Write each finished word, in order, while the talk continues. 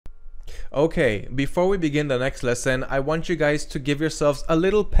Okay, before we begin the next lesson, I want you guys to give yourselves a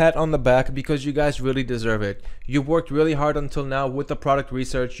little pat on the back because you guys really deserve it. You've worked really hard until now with the product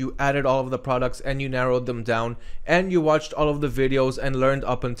research, you added all of the products and you narrowed them down, and you watched all of the videos and learned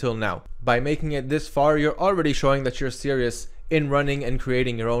up until now. By making it this far, you're already showing that you're serious in running and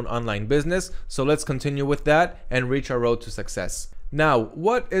creating your own online business, so let's continue with that and reach our road to success. Now,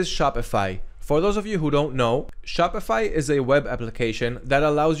 what is Shopify? For those of you who don't know, Shopify is a web application that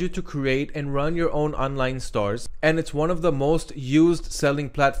allows you to create and run your own online stores, and it's one of the most used selling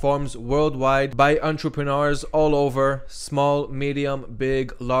platforms worldwide by entrepreneurs all over, small, medium,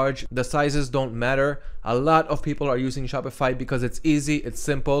 big, large. The sizes don't matter. A lot of people are using Shopify because it's easy, it's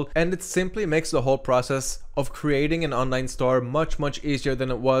simple, and it simply makes the whole process of creating an online store much easier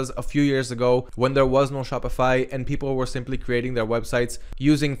than it was a few years ago when there was no Shopify and people were simply creating their websites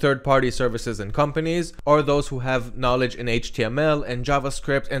using third-party services and companies, or those who have knowledge in HTML and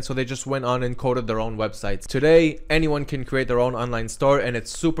JavaScript, and so they just went on and coded their own websites. Today, anyone can create their own online store and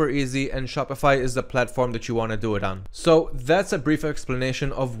it's super easy, and Shopify is the platform that you want to do it on. So that's a brief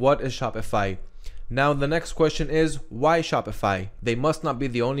explanation of what is Shopify. Now the next question is, why Shopify? They must not be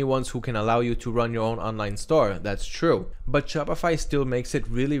the only ones who can allow you to run your own online store. That's true. But Shopify still makes it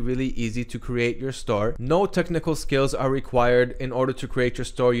really easy to create your store. No technical skills are required in order to create your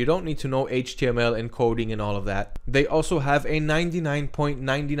store. You don't need to know HTML and coding and all of that. They also have a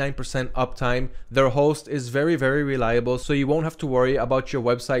 99.99% uptime. Their host is very reliable, so you won't have to worry about your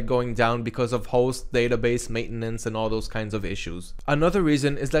website going down because of host, database, maintenance, and all those kinds of issues. Another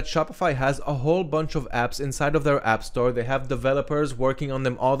reason is that Shopify has a whole bunch of apps inside of their app store. They have developers working on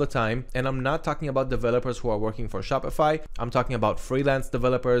them all the time, and I'm not talking about developers who are working for Shopify. I'm talking about freelance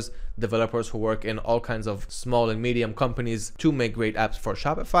developers, developers who work in all kinds of small and medium companies to make great apps for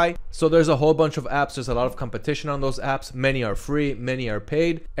Shopify. So there's a whole bunch of apps, there's a lot of competition on those apps, many are free, many are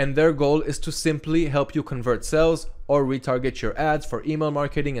paid, and their goal is to simply help you convert sales or retarget your ads for email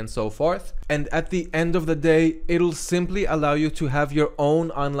marketing and so forth. And at the end of the day, it'll simply allow you to have your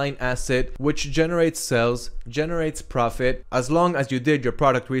own online asset which generates sales, generates profit. As long as you did your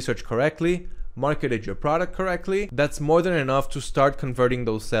product research correctly, marketed your product correctly, that's more than enough to start converting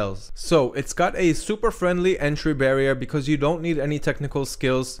those sales. So it's got a super friendly entry barrier because you don't need any technical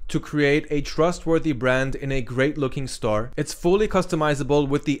skills to create a trustworthy brand in a great looking store. It's fully customizable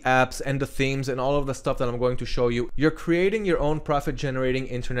with the apps and the themes and all of the stuff that I'm going to show you. You're creating your own profit generating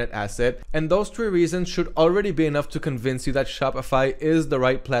internet asset, and those three reasons should already be enough to convince you that Shopify is the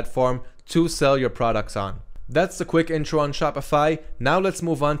right platform to sell your products on. That's the quick intro on Shopify. Now let's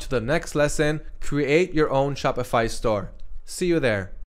move on to the next lesson, create your own Shopify store. See you there.